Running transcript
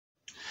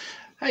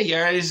Hi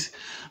guys,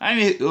 I'm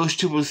your host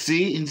Triple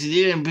C, and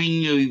today I'm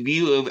bringing you a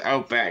review of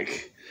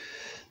Outback,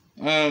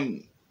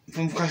 from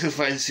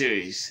Classified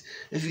series.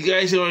 If you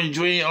guys are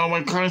enjoying all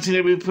my content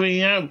that we're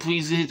putting out,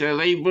 please hit that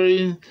like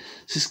button,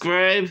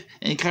 subscribe,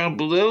 and comment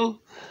below.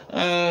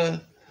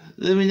 Let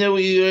me know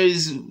what you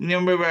guys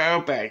remember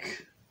about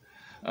Outback.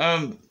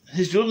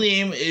 His real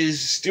name is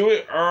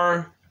Stuart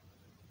R.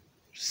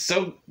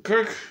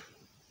 Selkirk.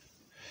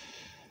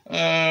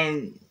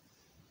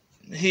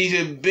 He's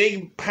a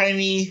big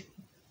piney.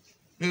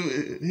 He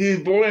was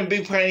born in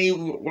Big Piney,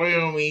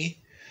 Wyoming.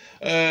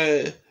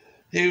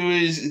 He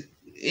was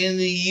in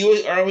the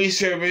U.S. Army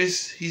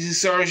service. He's a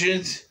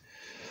sergeant,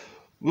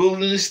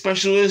 wilderness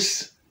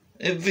specialist,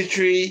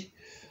 infantry,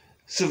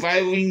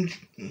 survival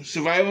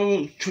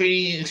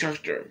training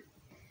instructor,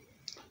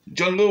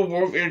 jungle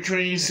warfare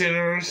training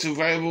center,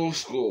 survival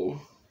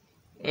school,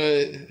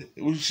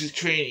 which is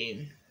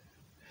training.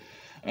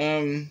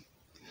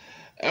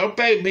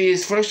 Outback made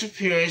his first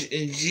appearance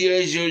in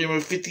G.I. Joe number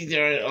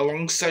 59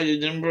 alongside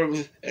a number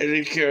of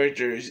other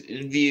characters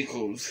and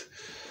vehicles.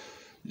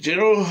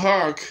 General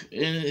Hawk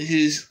and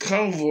his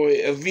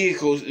convoy of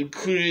vehicles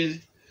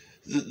included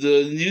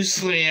the new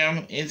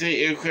SLAM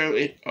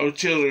anti-aircraft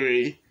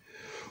artillery,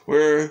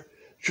 were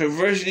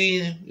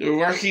traversing the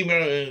Rocky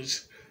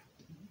Mountains,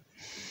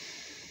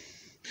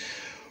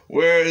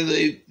 where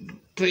they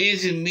planned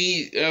to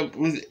meet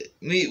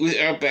with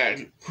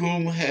Outback,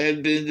 whom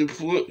had been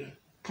deployed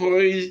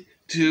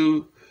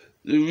to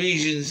the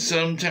region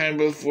sometime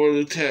before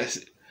the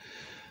test.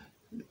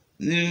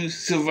 New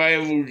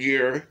survival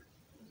gear.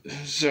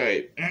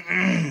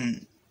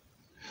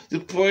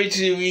 Deployed to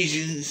the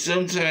region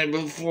sometime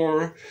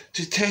before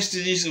to test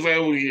the new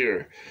survival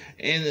gear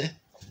in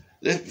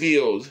the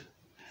field.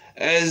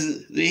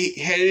 As they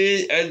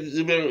headed at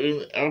the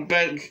mountain,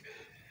 Outback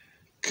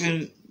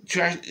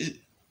contacted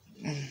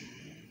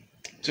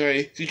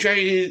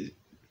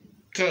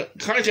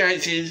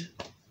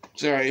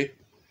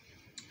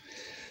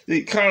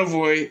the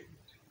convoy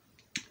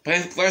by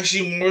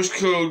flashing Morse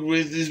code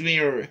with his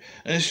mirror,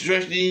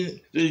 instructing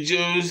the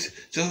Joes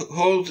to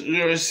halt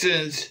their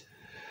ascent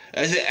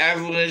as the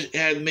avalanche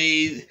had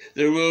made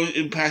the road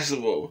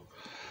impassable.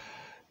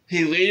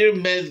 He later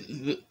met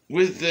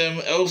with them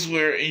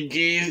elsewhere and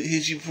gave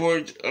his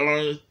report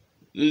on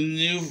the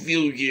new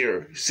field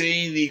gear,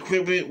 saying the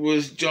equipment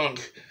was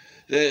junk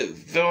that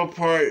fell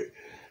apart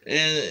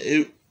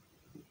and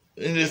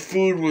the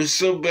food was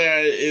so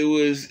bad it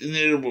was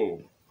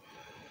inedible.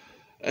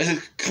 As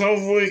the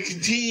convoy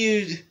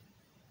continued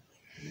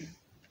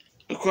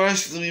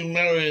across the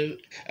mountain,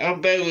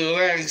 Outback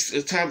relaxed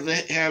atop the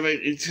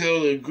hammock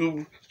until the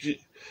group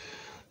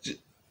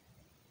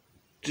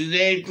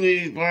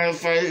genetically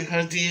modified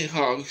hunting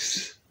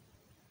hawks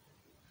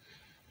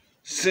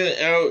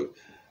sent out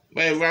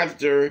by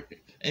Raptor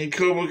and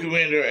Cobra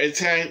Commander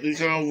attacked the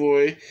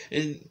convoy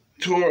and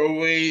tore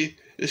away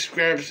the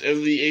scraps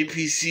of the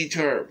APC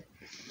tarp.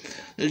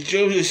 The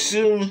Joes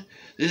assumed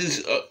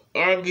this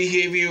odd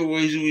behavior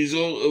was a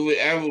result of an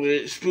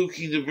avalanche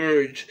spooking the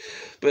birds,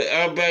 but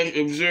Outback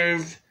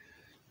observed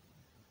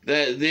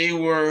that they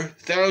were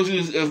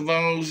thousands of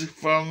miles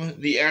from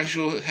the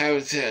actual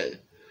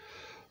habitat,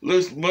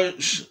 looked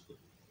much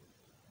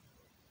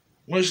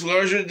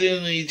larger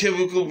than the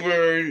typical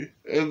bird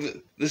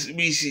of the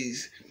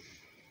species,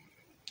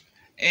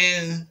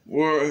 and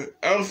were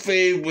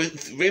outfitted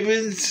with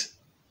ribbons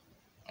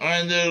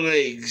on their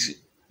legs.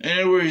 In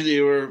other words,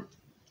 they were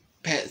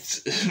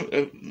pets.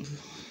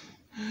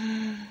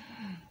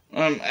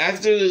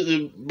 After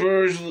the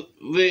birds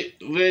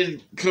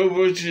led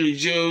Cobra to the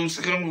Joe's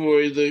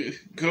convoy, the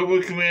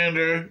Cobra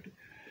commander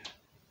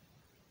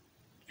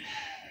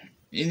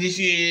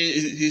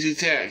initiated his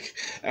attack.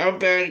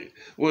 Outback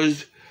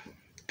was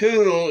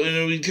pivotal in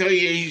the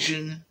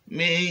retaliation,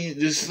 made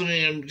the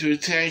SLAM to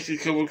attack the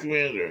Cobra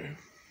commander.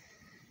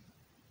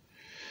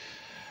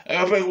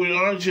 Outback went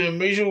on to a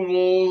major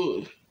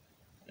role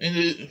in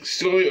the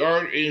story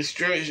arc and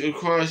stretched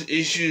across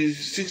issues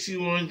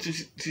 61 to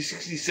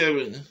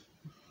 67,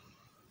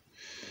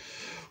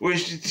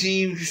 which the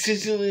team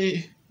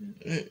consistently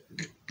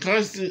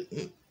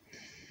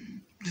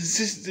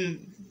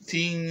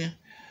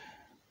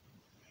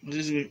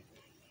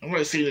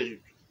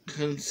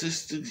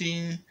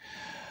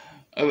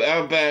of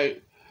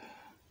Outback,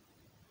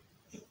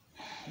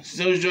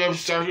 Snowdrop,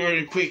 Stalker,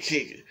 and Quick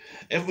Kick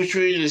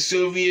infiltrated the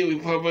Soviet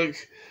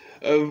Republic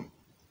of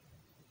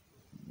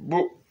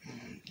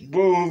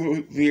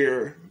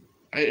Bolivia.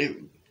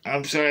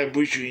 I'm sorry I'm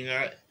butchering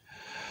that.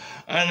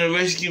 On a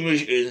rescue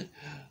mission,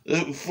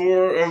 the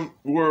four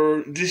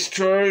were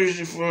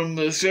discharged from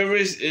the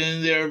service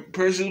in their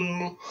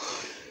personal.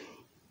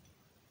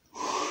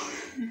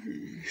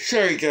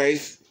 Sorry,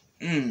 guys.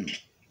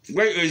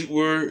 Records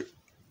were.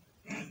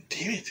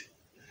 Damn it.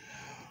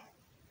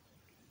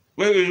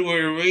 Records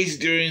were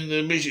erased during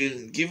the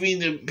mission, giving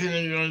the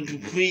Pentagon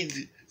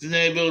complete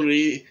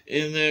deniability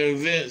in their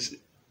events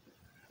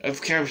of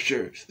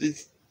capture. The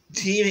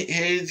team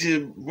headed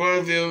to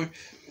Vaudeville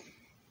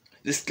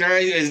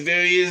disguised as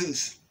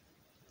various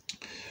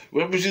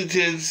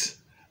representatives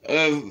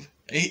of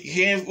a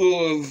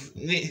handful of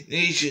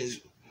nations,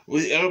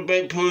 with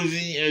Outback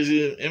posing as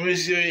an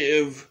emissary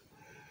of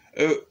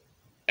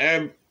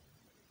Arab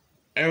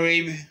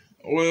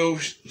oil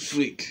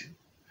slick.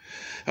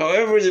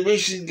 However, the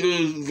mission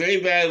goes very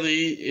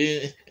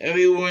badly, and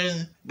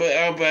everyone but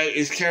Outback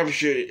is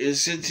captured and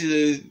sent to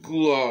the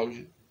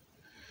Gulag.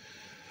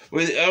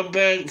 When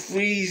Outback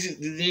flees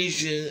the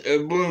nation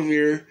of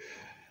Bonavir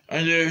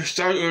under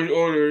Stocker's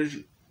orders,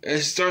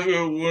 as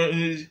Stocker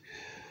wanted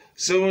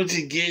someone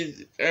to get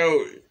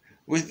out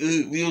with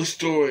the real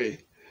story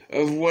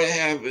of what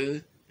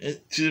happened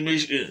to the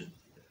mission.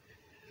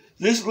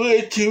 This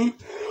led to,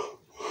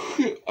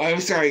 I'm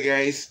sorry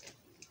guys,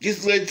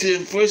 this led to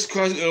the first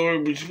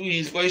crossover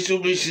between special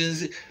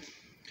missions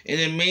in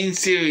the main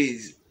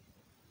series,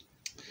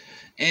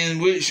 in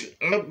which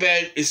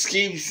Outback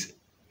escapes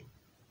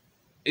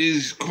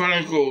is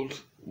chronicled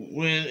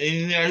when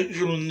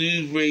international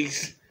news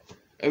breaks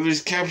of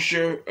his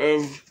capture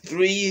of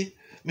 3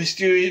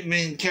 mysterious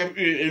men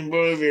captured in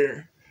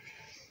Bonavir.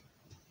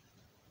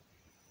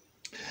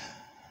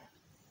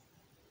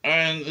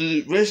 On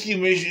the rescue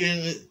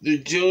mission, the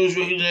Joes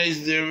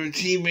recognized their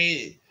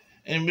teammate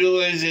and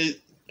realized that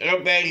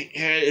Outback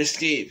had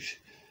escaped.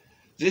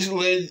 This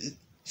led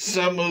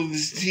some of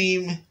his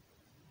team,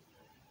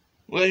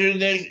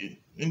 Leatherneck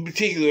in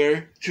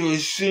particular, to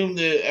assume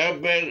that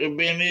Outback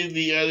abandoned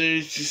the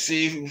others to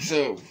save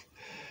himself.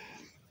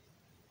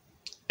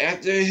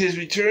 After his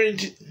return,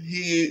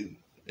 he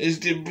is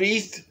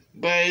debriefed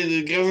by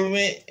the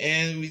government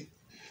and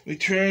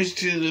returns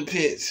to the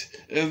pits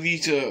of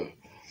Utah.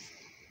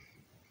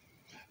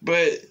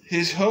 But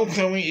his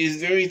homecoming is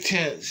very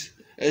tense,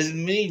 as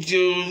many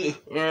Joes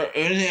are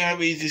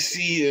unhappy to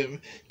see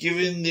him,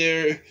 given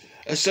their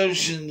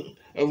assumption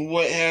of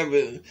what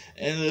happened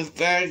and the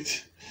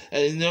fact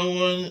that no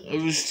one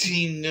of his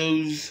team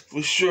knows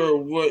for sure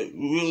what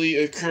really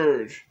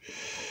occurred.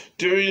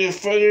 During the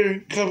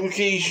further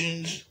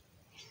complications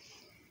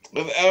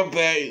of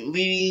Outback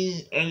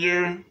leading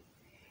under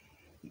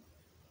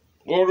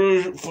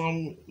orders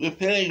from the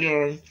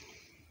Pentagon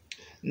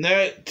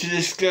not to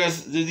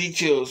discuss the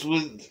details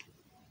with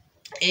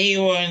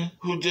anyone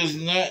who does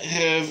not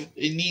have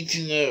a need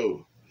to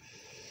know.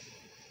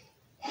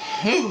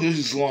 Oh, this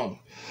is long.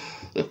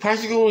 The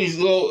practical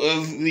result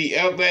of the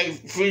Outback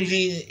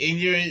fringing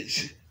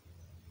ignorance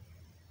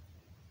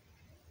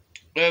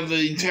of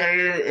the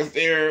entire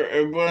affair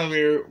of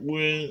Bonavir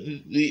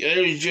when the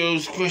other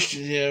Joes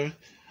questioned him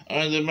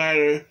on the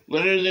matter.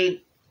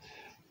 Leonard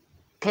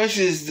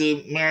pushes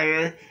the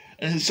matter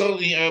and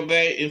insulting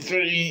Outback and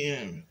threatening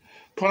him,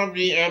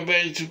 prompting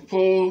Outback to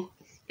pull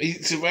a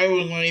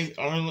survival knife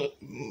on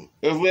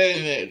a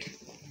redneck,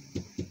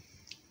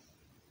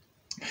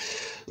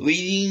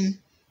 leading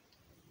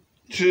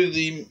to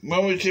the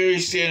momentary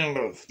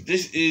standoff.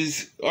 This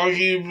is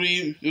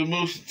arguably the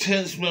most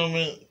tense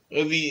moment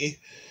of the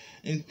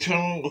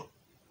internal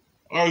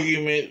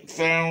argument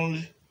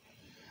found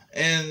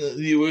in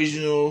the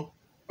original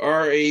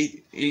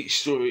R8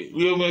 story,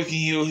 Real American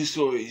Hero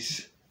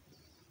Stories.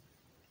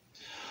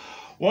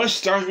 Once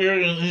Stalker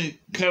and his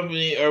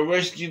company are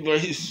rescued by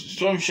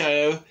Storm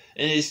Shadow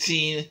and his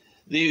team,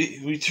 they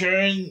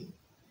return,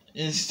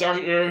 and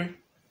Stalker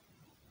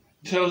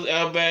tells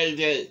Outback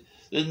that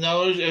the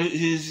knowledge of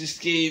his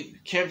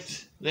escape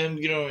kept them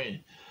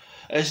going,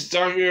 as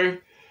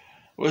Stalker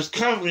was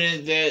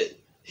confident that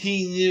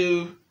he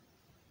knew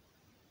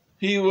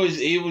he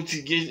was able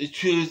to get the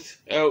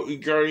truth out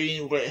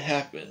regarding what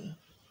happened.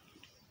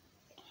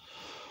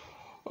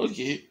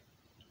 Okay.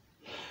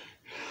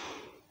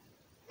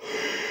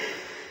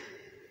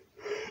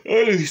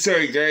 Oh,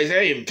 sorry guys,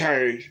 I am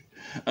tired.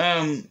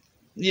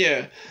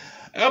 Yeah.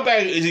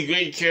 Outback is a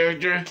great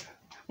character.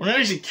 When I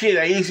was a kid,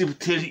 I used to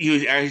pretend he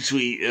was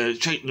actually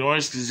Chuck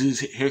Norris because of his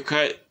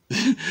haircut.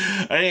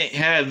 I didn't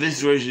have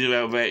this version of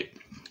Outback.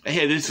 I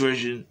had this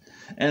version.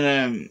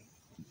 And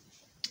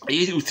I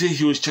used to pretend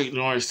he was Chuck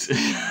Norris.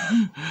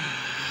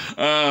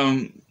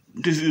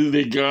 Because of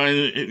the gun,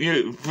 you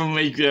know, from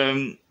like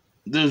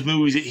those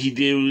movies that he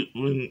did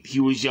when he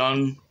was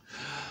young.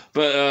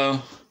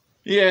 But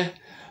yeah,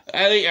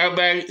 I think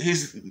Outback,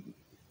 his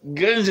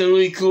guns are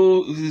really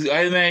cool. His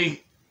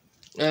automatic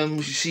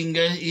machine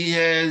gun he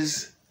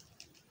has.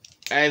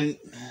 And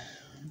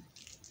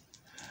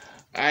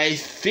I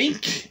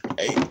think,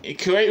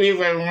 correct me if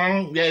I'm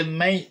wrong, that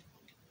might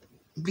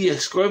be a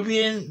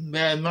Scorpion,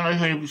 but I'm not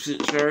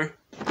 100% sure.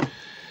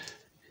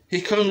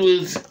 He comes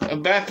with a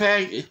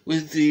backpack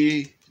with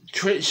the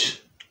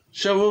Twitch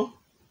shovel.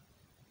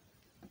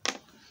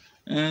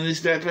 And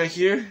this backpack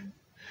here,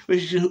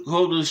 which can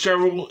hold the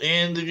shovel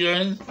and the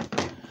gun.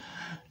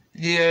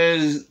 He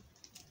has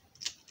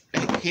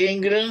a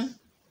handgun,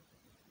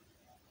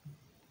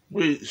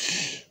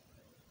 which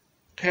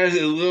has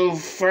a little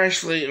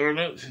flashlight on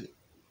it.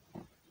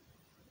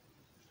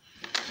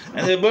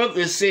 And they're both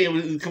the same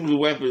when it comes to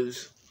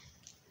weapons.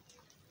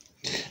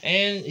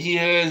 And he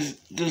has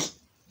this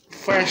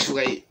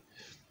flashlight,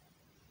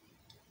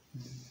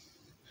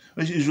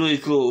 which is really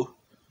cool.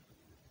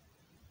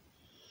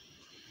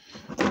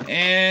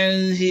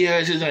 and he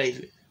has a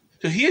knife.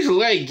 So he has a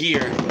lot of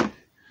gear,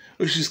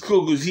 which is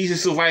cool because he's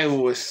a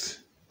survivalist.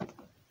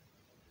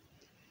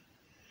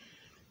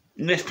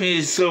 And that's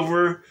painted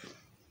silver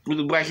with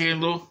a black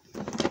handle.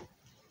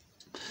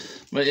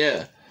 But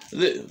yeah,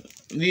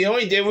 the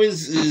only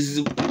difference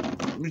is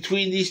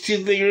between these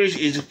two figures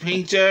is the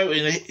paint job,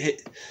 and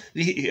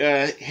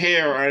the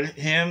hair on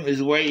him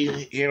is white and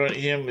the hair on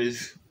him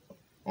is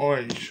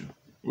orange,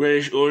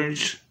 reddish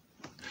orange.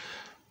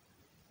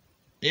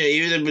 Yeah,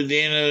 even the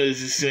bandana is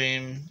the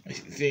same, I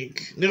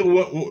think. No,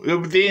 the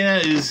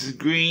bandana is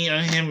green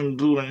on him and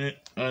blue on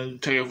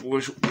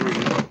TigerForce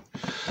version.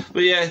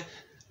 But yeah,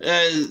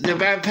 the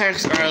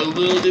backpacks are a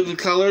little different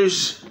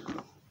colors.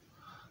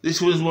 This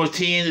one's more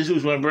tan, this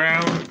one's more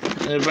brown,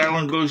 and the brown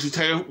one goes to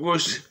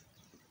TigerForce.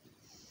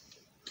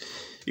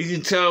 You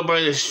can tell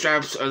by the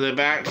straps on the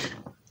back.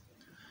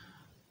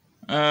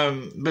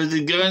 But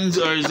the guns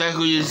are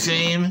exactly the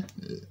same.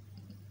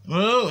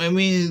 Well, I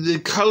mean, the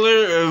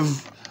color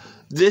of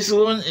this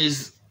one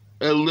is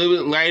a little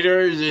bit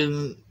lighter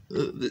than...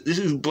 This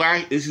is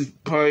black, this is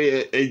probably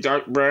a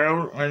dark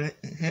brown on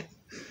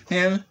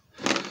him.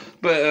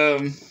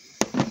 But,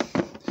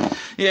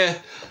 yeah,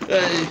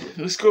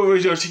 let's go over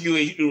his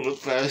articulation real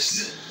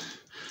fast.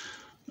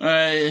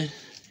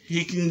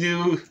 He can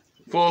do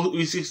full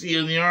 360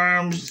 on the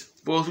arms,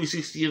 full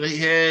 360 on the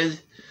head.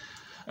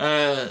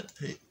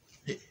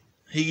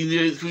 He can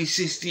do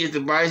 360 at the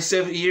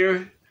bicep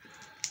here.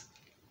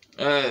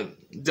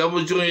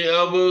 Double jointed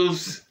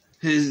elbows.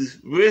 His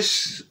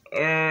wrists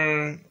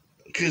can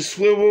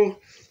swivel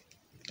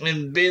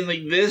and bend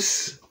like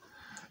this.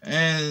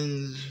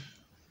 And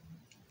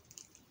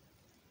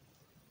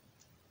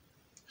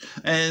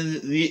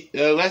the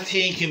left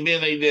hand can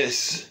bend like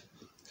this.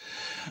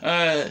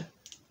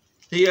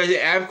 He has an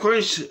ab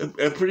crunch,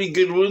 a pretty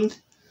good one.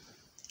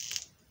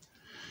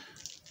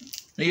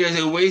 He has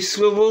a waist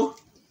swivel,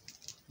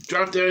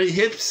 drop down the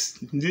hips,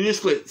 do the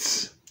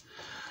splits.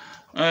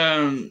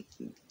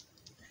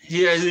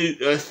 He has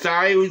a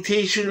thigh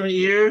rotation right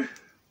here,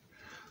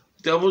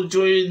 double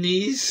jointed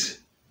knees.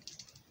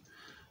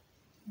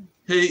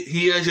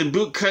 He has a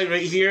boot cut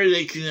right here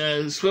that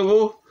can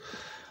swivel.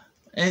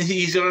 And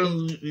he's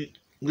on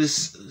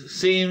this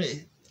same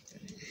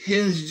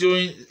hinge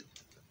joint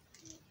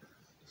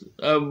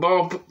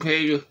ball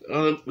peg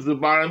on the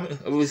bottom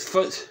of his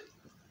foot.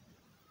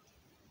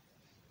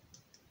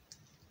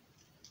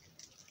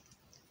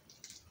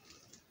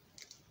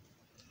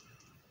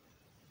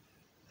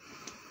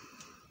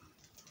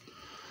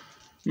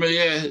 But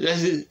yeah,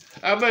 that's it.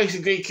 Outback's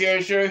a great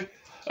character.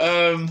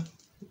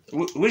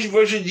 Which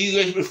version do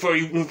you guys prefer?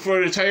 You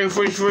prefer the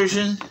TigerForce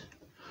version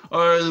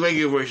or the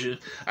regular version?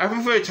 I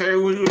prefer the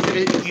TigerForce version.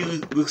 I think he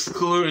looks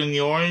cooler in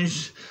the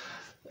orange.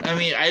 I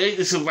mean, I like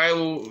the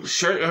survival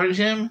shirt on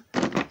him,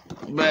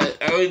 but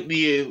I like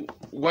the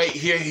white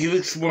hair. He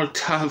looks more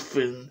tough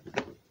and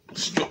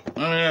strong. I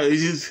don't know.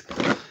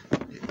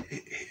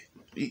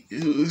 He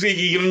looks like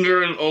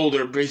younger and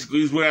older,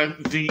 basically, is what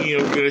I'm thinking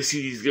of when I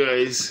see these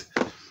guys.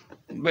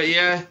 But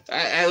yeah,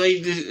 I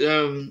like this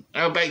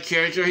Outback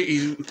character.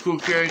 He's a cool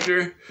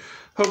character.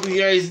 Hope you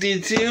guys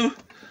did too.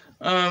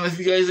 If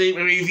you guys like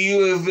my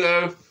review of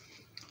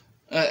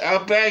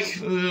Outback,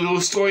 the little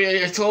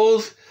story I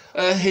told,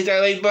 hit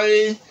that like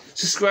button,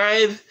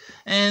 subscribe,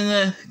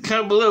 and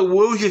comment below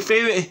what was your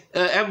favorite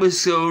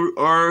episode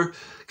or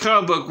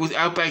comic book with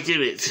Outback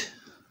in it.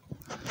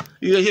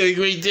 You guys have a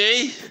great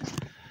day,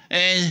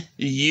 and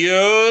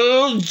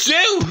yo,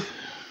 Joe!